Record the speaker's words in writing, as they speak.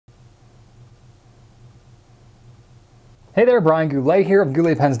Hey there, Brian Goulet here of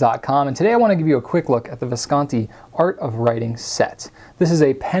gouletpens.com, and today I want to give you a quick look at the Visconti Art of Writing set. This is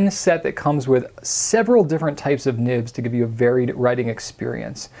a pen set that comes with several different types of nibs to give you a varied writing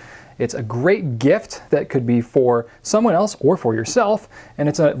experience. It's a great gift that could be for someone else or for yourself, and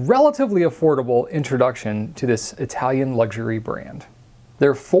it's a relatively affordable introduction to this Italian luxury brand. There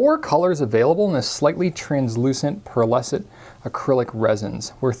are 4 colors available in this slightly translucent pearlescent acrylic resins,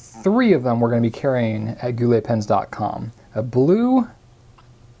 where 3 of them we're going to be carrying at gouletpens.com. A blue,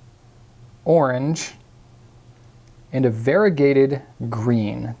 orange, and a variegated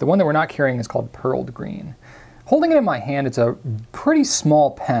green. The one that we're not carrying is called pearled green. Holding it in my hand, it's a pretty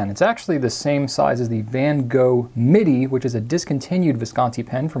small pen. It's actually the same size as the Van Gogh MIDI, which is a discontinued Visconti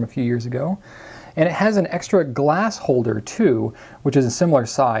pen from a few years ago. And it has an extra glass holder too, which is a similar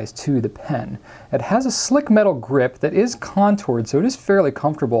size to the pen. It has a slick metal grip that is contoured, so it is fairly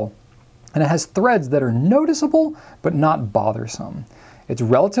comfortable. And it has threads that are noticeable, but not bothersome. It's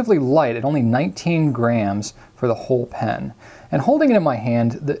relatively light at only 19 grams for the whole pen. And holding it in my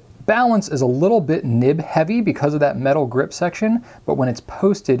hand, the balance is a little bit nib heavy because of that metal grip section, but when it's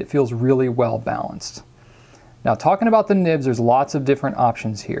posted, it feels really well balanced. Now, talking about the nibs, there's lots of different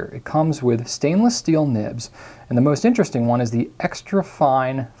options here. It comes with stainless steel nibs, and the most interesting one is the extra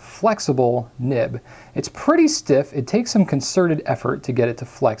fine, flexible nib. It's pretty stiff. It takes some concerted effort to get it to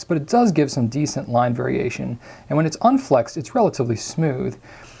flex, but it does give some decent line variation. And when it's unflexed, it's relatively smooth.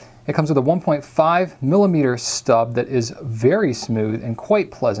 It comes with a 1.5 millimeter stub that is very smooth and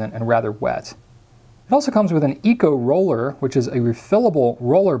quite pleasant and rather wet. It also comes with an Eco Roller, which is a refillable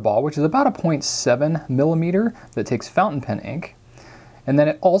roller ball, which is about a 0.7 millimeter that takes fountain pen ink. And then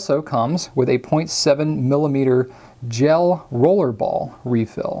it also comes with a 0.7 millimeter gel roller ball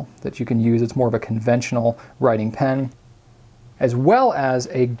refill that you can use. It's more of a conventional writing pen, as well as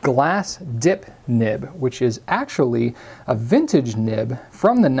a glass dip nib, which is actually a vintage nib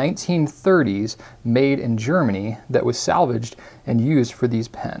from the 1930s made in Germany that was salvaged and used for these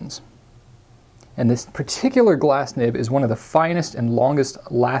pens. And this particular glass nib is one of the finest and longest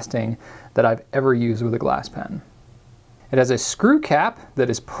lasting that I've ever used with a glass pen. It has a screw cap that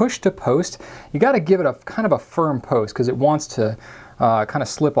is push to post. You got to give it a kind of a firm post because it wants to kind of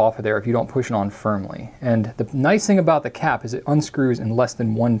slip off of there if you don't push it on firmly. And the nice thing about the cap is it unscrews in less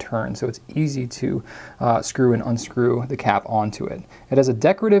than 1 turn, so it's easy to screw and unscrew the cap onto it. It has a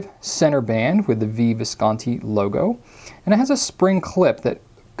decorative center band with the V Visconti logo, and it has a spring clip that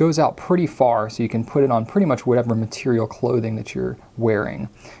goes out pretty far, so you can put it on pretty much whatever material clothing that you're wearing.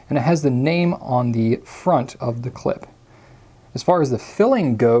 And it has the name on the front of the clip. As far as the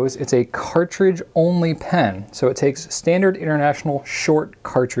filling goes, it's a cartridge-only pen, so it takes standard international short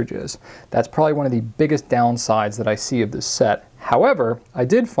cartridges. That's probably one of the biggest downsides that I see of this set. However, I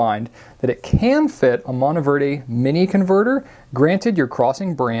did find that it can fit a Monteverde mini converter. Granted, you're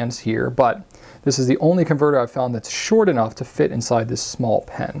crossing brands here, but this is the only converter I've found that's short enough to fit inside this small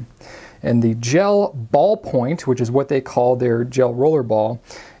pen. And the gel ballpoint, which is what they call their gel roller ball,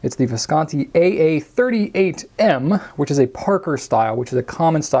 it's the Visconti AA38M, which is a Parker style, which is a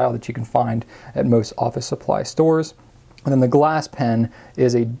common style that you can find at most office supply stores. And then the glass pen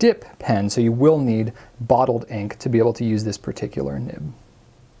is a dip pen, so you will need bottled ink to be able to use this particular nib.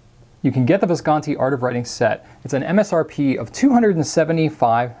 You can get the Visconti Art of Writing set. It's an MSRP of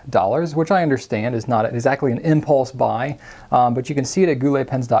 $275, which I understand is not exactly an impulse buy, but you can see it at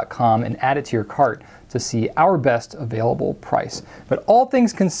gouletpens.com and add it to your cart to see our best available price. But all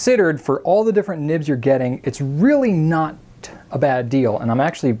things considered, for all the different nibs you're getting, it's really not a bad deal, and I'm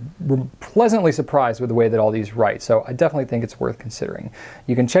actually pleasantly surprised with the way that all these write, so I definitely think it's worth considering.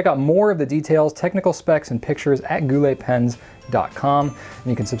 You can check out more of the details, technical specs, and pictures at gouletpens.com, and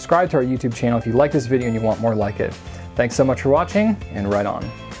you can subscribe to our YouTube channel if you like this video and you want more like it. Thanks so much for watching, and write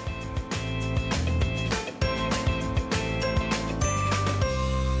on.